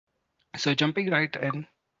So jumping right in,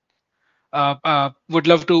 would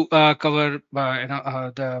love to cover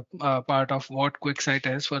the part of what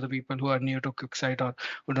QuickSight is for the people who are new to QuickSight or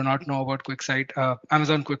who do not know about QuickSight.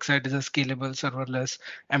 Amazon QuickSight is a scalable, serverless,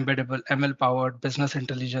 embeddable, ML-powered business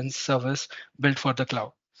intelligence service built for the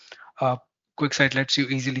cloud. Uh, QuickSight lets you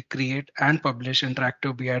easily create and publish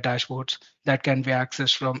interactive BI dashboards that can be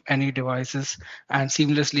accessed from any devices and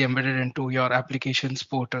seamlessly embedded into your applications,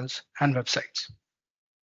 portals, and websites.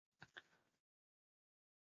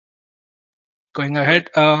 Going ahead,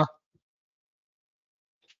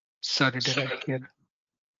 sorry, did I hear?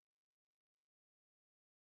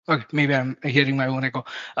 Okay, maybe I'm hearing my own echo.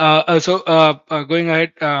 Going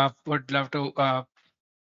ahead, would love to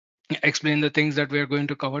explain the things that we are going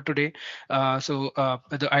to cover today.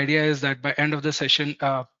 The idea is that by end of the session,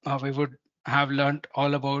 we would have learned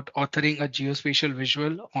all about authoring a geospatial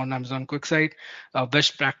visual on Amazon QuickSight,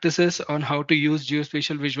 best practices on how to use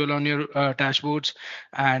geospatial visual on your dashboards,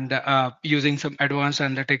 and using some advanced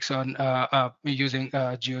analytics on using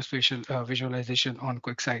geospatial visualization on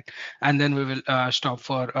QuickSight. And then we will stop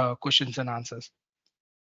for questions and answers.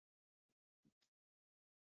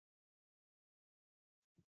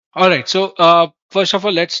 All right. First of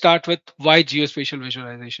all, let's start with why geospatial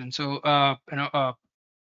visualization.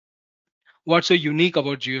 What's so unique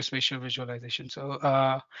about geospatial visualization?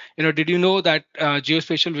 Did you know that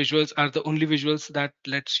geospatial visuals are the only visuals that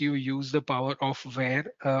lets you use the power of where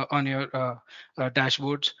on your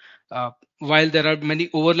dashboards? While there are many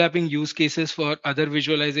overlapping use cases for other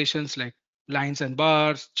visualizations like lines and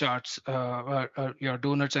bars, charts, your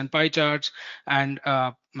donuts and pie charts, and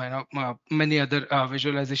many other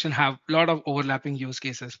visualization have a lot of overlapping use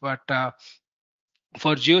cases. But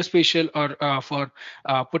for geospatial or for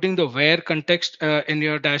putting the where context in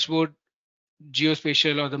your dashboard,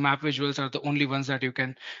 geospatial or the map visuals are the only ones that you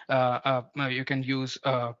can use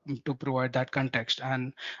to provide that context,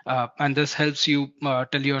 and this helps you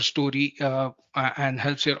tell your story and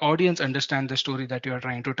helps your audience understand the story that you are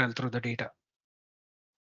trying to tell through the data.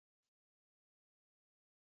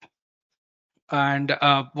 And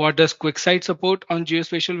what does QuickSight support on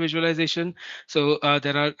geospatial visualization?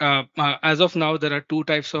 There are, as of now, there are two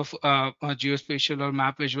types of geospatial or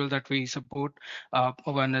map visual that we support.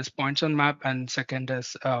 One is points on map, and second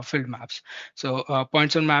is field maps.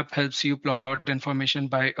 Points on map helps you plot information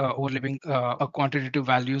by overlapping quantitative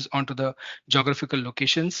values onto the geographical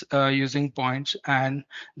locations using points, and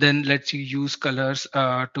then lets you use colors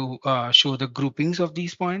to show the groupings of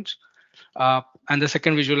these points. And the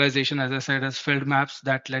second visualization, as I said, is field maps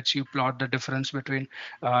that lets you plot the difference between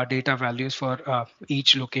data values for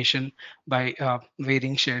each location by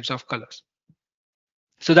varying shades of colors.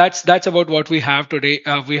 So that's about what we have today.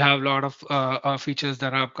 We have a lot of features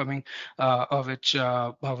that are upcoming, which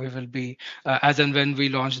we will be, as and when we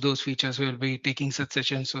launch those features, we will be taking such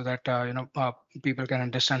sessions so that people can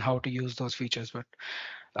understand how to use those features. But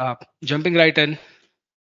jumping right in,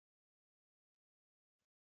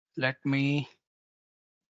 let me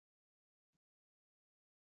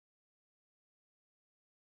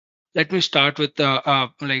start with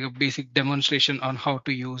like a basic demonstration on how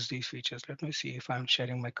to use these features. Let me see if I'm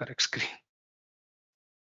sharing my correct screen.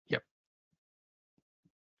 Yep.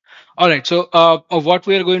 All right. What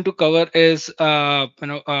we are going to cover is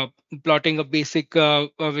plotting a basic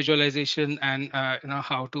visualization, and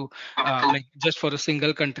how to like just for a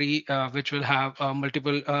single country which will have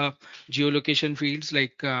multiple geolocation fields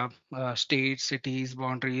like states, cities,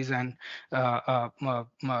 boundaries, and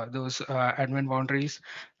those admin boundaries.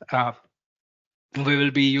 Uh, we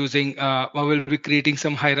will be using we will be creating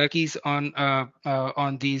some hierarchies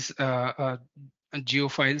on these geo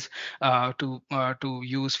files to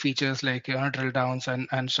use features like drill downs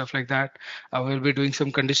and stuff like that. We'll be doing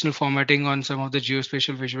some conditional formatting on some of the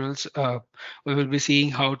geospatial visuals. We will be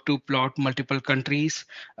seeing how to plot multiple countries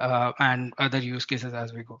and other use cases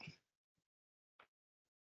as we go.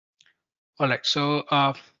 All right,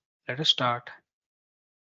 let us start.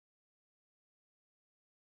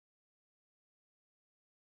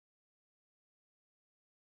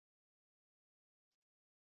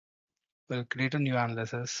 We'll create a new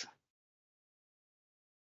analysis.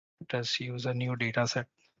 Let us use a new data set.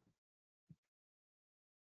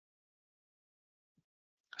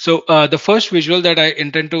 The first visual that I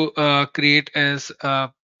intend to create is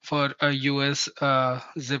for a US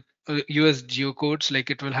US geocodes. Like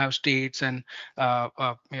it will have states and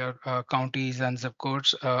your counties and zip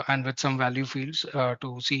codes, and with some value fields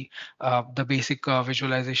to see the basic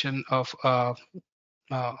visualization of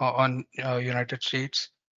on United States.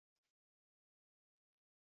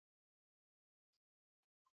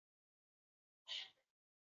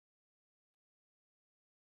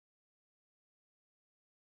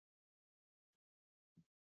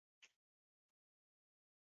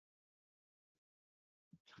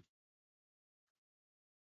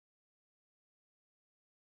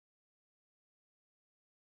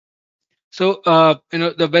 So,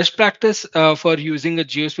 the best practice for using a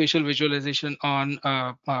geospatial visualization on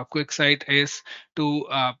QuickSight is to,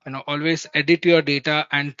 always edit your data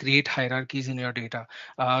and create hierarchies in your data,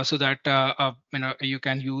 so that you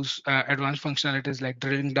can use advanced functionalities like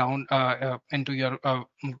drilling down into your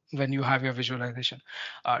when you have your visualization.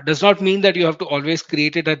 Does not mean that you have to always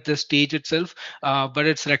create it at the stage itself, but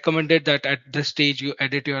it's recommended that at this stage you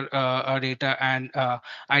edit your data and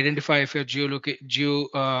identify if your geo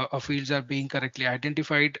fields are being correctly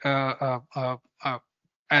identified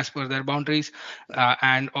as per their boundaries,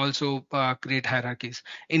 and also create hierarchies.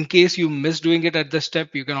 In case you miss doing it at this step,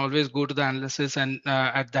 you can always go to the analysis, and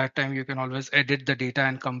at that time you can always edit the data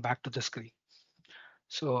and come back to the screen.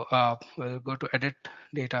 So we'll go to edit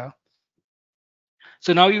data.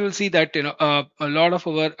 So now you will see that a lot of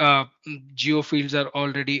our geo fields are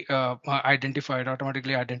already identified,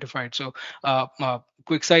 automatically identified. So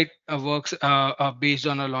QuickSight works based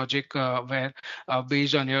on a logic where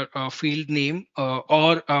based on your field name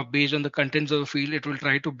or based on the contents of the field, it will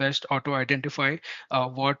try to best auto identify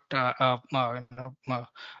what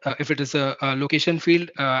if it is a location field,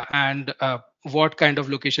 and what kind of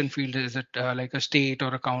location field is it, like a state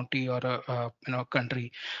or a county or a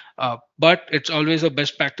country. But it's always a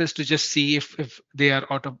best practice to just see if they are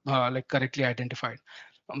like correctly identified.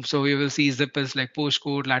 So you will see zip is like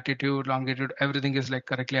postcode, latitude, longitude, everything is like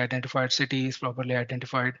correctly identified. City is properly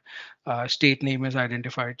identified. State name is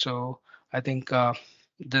identified. So I think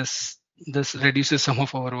this reduces some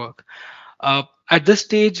of our work. At this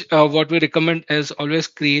stage, what we recommend is always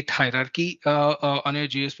create hierarchy on your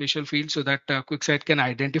geospatial field so that QuickSight can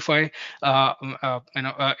identify,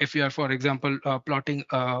 if you are, for example, plotting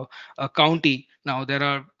a county. Now, there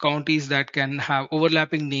are counties that can have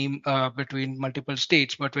overlapping name between multiple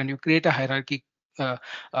states, but when you create a hierarchy, a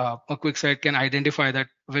QuickSight can identify that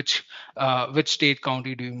which state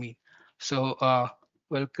county do you mean. So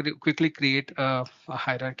we'll quickly create a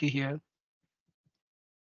hierarchy here.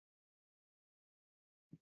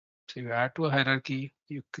 So you add to a hierarchy,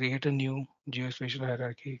 you create a new geospatial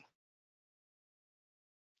hierarchy.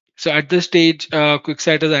 So at this stage,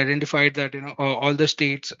 QuickSight has identified that all the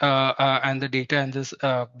states and the data in this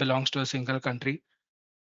belongs to a single country,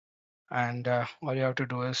 and all you have to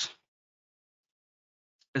do is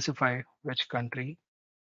specify which country.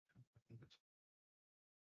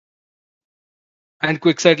 And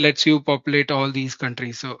QuickSight lets you populate all these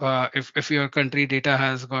countries. So if your country data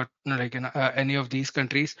has got any of these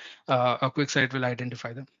countries, a QuickSight will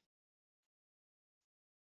identify them.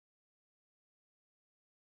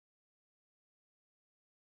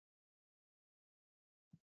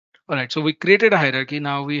 All right, so we created a hierarchy.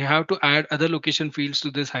 Now we have to add other location fields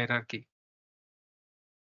to this hierarchy.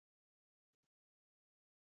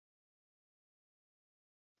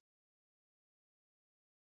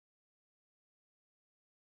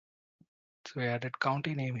 So we added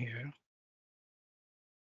county name here.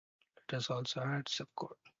 Let us also add zip code.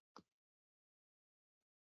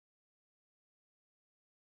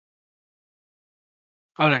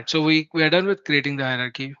 All right, so we are done with creating the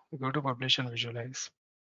hierarchy. We go to publish and visualize.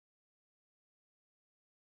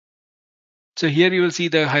 So here you will see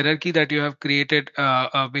the hierarchy that you have created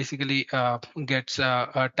basically gets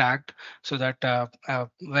tagged, so that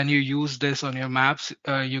when you use this on your maps,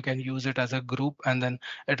 you can use it as a group, and then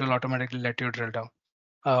it will automatically let you drill down.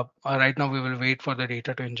 Right now we will wait for the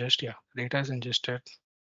data to ingest. Yeah, data is ingested.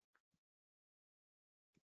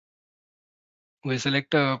 We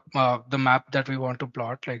select the map that we want to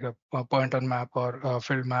plot, like a point on map or a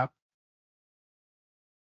field map,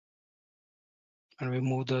 and we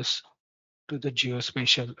move this to the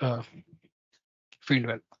geospatial field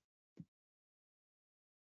well.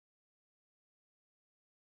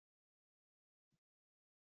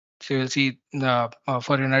 So you'll see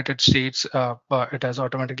for United States, it has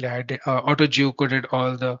automatically auto geocoded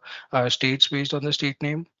all the states based on the state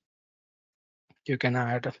name. You can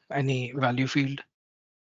add any value field,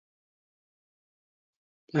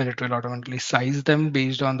 and it will automatically size them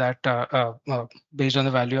based on that, based on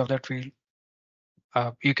the value of that field.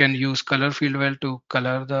 You can use color field well to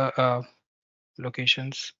color the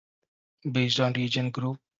locations based on region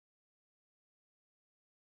group.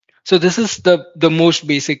 So this is the most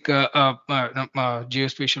basic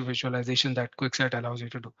geospatial visualization that QuickSight allows you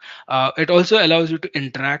to do. It also allows you to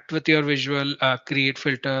interact with your visual, create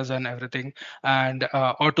filters and everything, and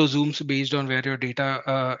auto zooms based on where your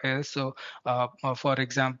data is. So, for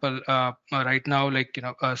example, right now, like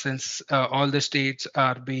since all the states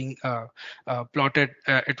are being plotted,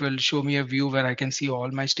 it will show me a view where I can see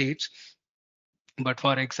all my states. But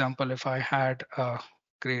for example, if I had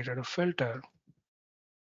created a filter,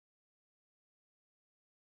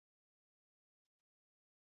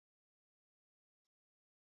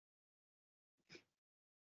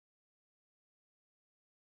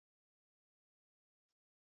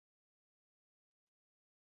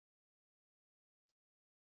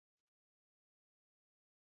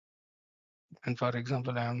 And for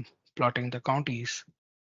example, I'm plotting the counties.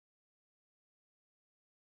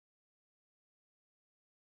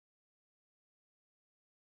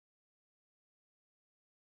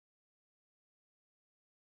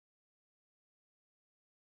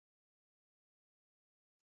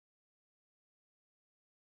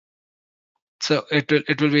 So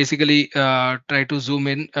it will basically try to zoom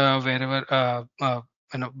in wherever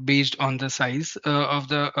based on the size of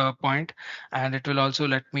the point, and it will also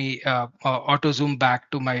let me auto zoom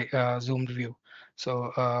back to my zoomed view.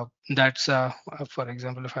 So that's for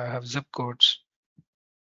example, if I have zip codes.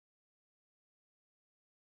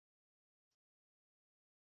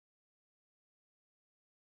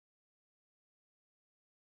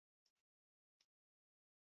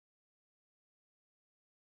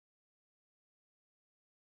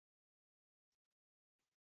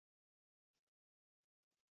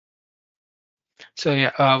 So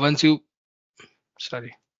yeah,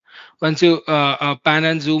 sorry, once you pan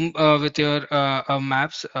and zoom with your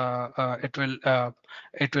maps, it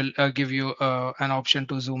will give you an option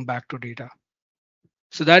to zoom back to data.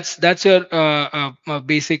 So that's your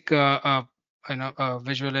basic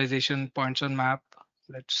visualization points on map.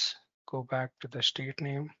 Let's go back to the state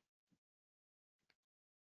name.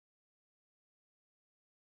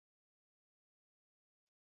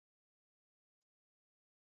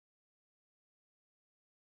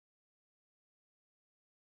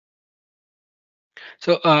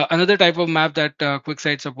 So another type of map that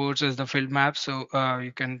QuickSight supports is the field map. So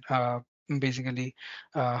you can basically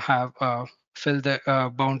have fill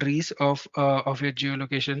the boundaries of your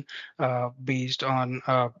geolocation based on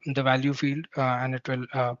the value field, and it will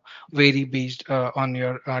vary based on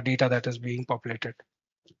your data that is being populated.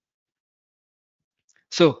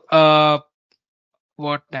 So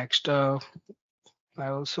what next? I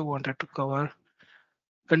also wanted to cover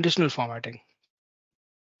conditional formatting.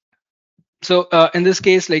 So in this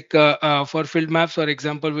case, like for field maps, for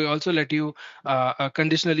example, we also let you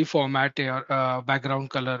conditionally format your background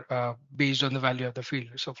color based on the value of the field.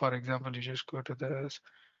 So for example, you just go to this,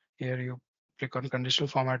 here you click on conditional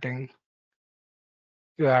formatting,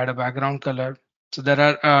 you add a background color. So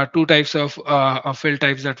there are two types of field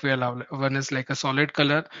types that we allow. One is like a solid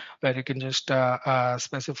color, where you can just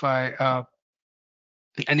specify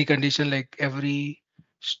any condition, like every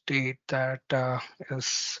state that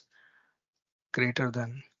is greater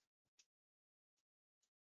than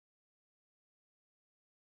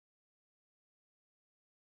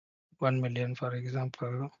 1 million, for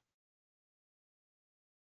example.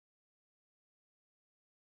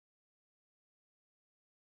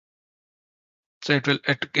 So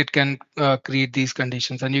it can create these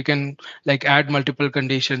conditions, and you can like add multiple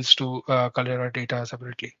conditions to color your data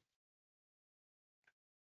separately.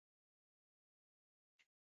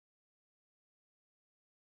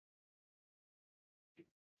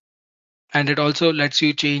 And it also lets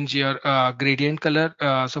you change your gradient color.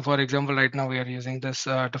 So for example, right now we are using this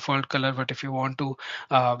default color, but if you want to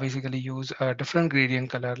basically use a different gradient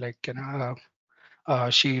color, like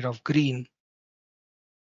shade of green,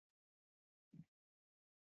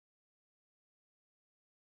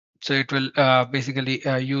 so it will basically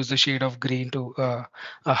use the shade of green to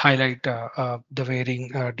highlight the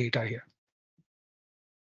varying data here.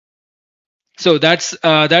 So that's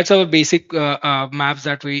our basic maps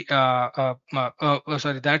that we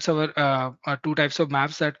sorry, that's our two types of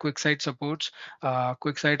maps that QuickSight supports.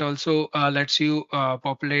 QuickSight also lets you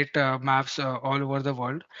populate maps all over the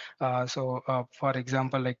world. So for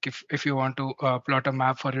example, like if you want to plot a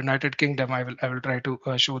map for United Kingdom, I will try to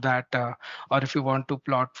show that, or if you want to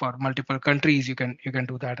plot for multiple countries, you can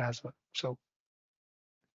do that as well. So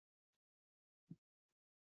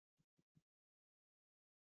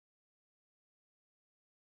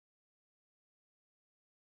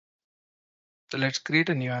let's create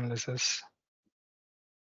a new analysis.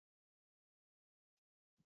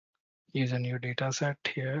 Use a new data set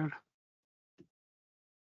here.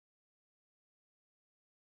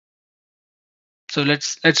 So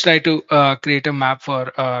let's try to create a map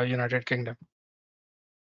for United Kingdom.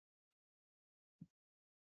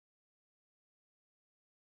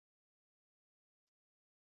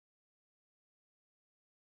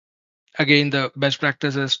 Again, the best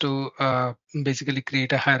practice is to basically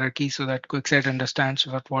create a hierarchy so that QuickSight understands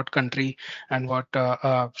what country and what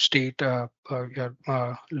state your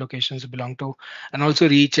locations belong to, and also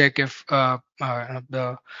recheck if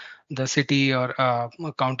the city or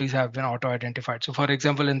counties have been auto-identified. So, for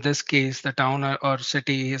example, in this case, the town or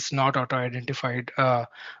city is not auto-identified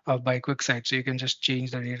by QuickSight. So you can just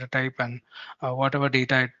change the data type, and whatever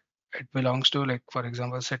data it belongs to, like for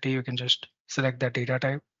example, city, you can just select that data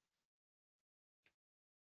type.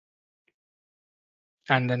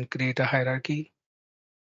 and then create a hierarchy.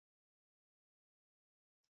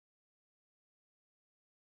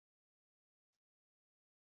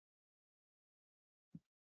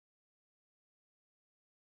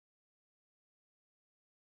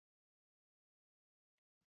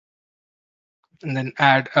 And then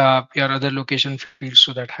add your other location fields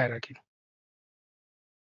to that hierarchy.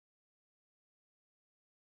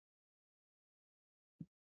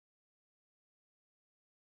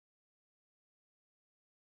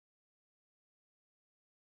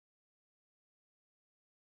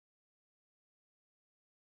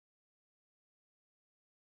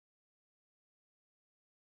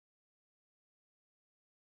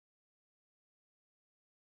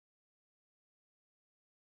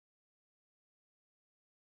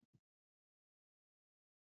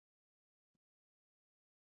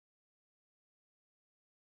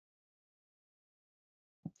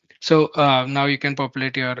 So now you can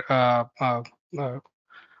populate your uh,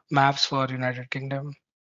 maps for United Kingdom.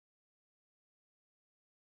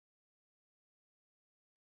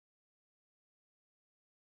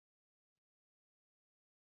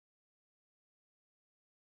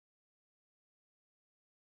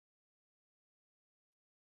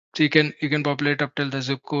 So you can populate up till the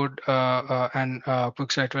zip code, and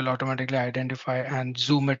QuickSight will automatically identify and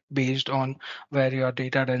zoom it based on where your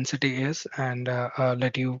data density is, and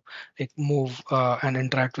let you like move and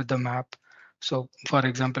interact with the map. So, for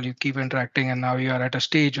example, you keep interacting, and now you are at a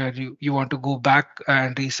stage where you want to go back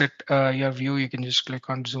and reset your view. You can just click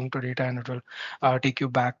on zoom to data, and it will take you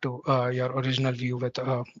back to your original view with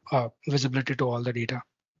visibility to all the data.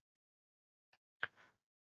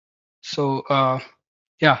 So.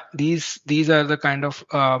 Yeah, these are the kind of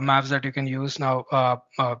maps that you can use now.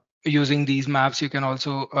 Using these maps, you can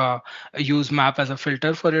also use map as a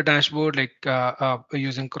filter for your dashboard, like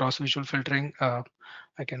using cross visual filtering.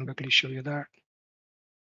 I can quickly show you that.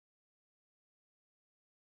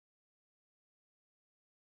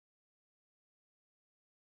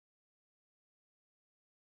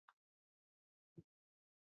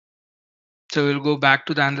 So we'll go back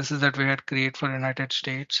to the analysis that we had created for United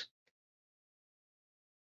States.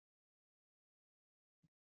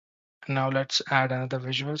 And now let's add another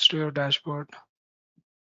visuals to your dashboard.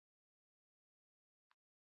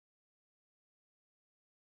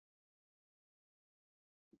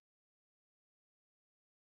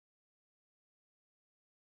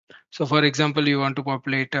 So for example, you want to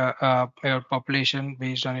populate your population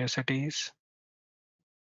based on your cities.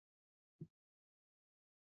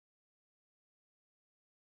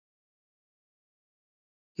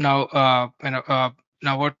 Now,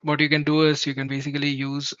 now what you can do is you can basically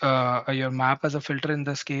use your map as a filter in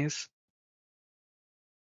this case.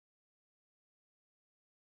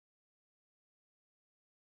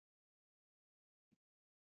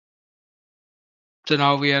 So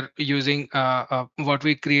now we are using what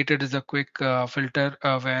we created is a quick filter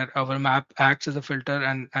where our map acts as a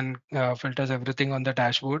filter and filters everything on the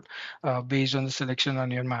dashboard based on the selection on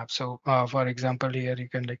your map. So for example, here you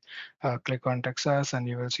can like click on Texas and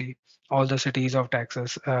you will see all the cities of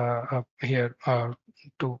Texas here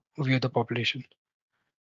to view the population.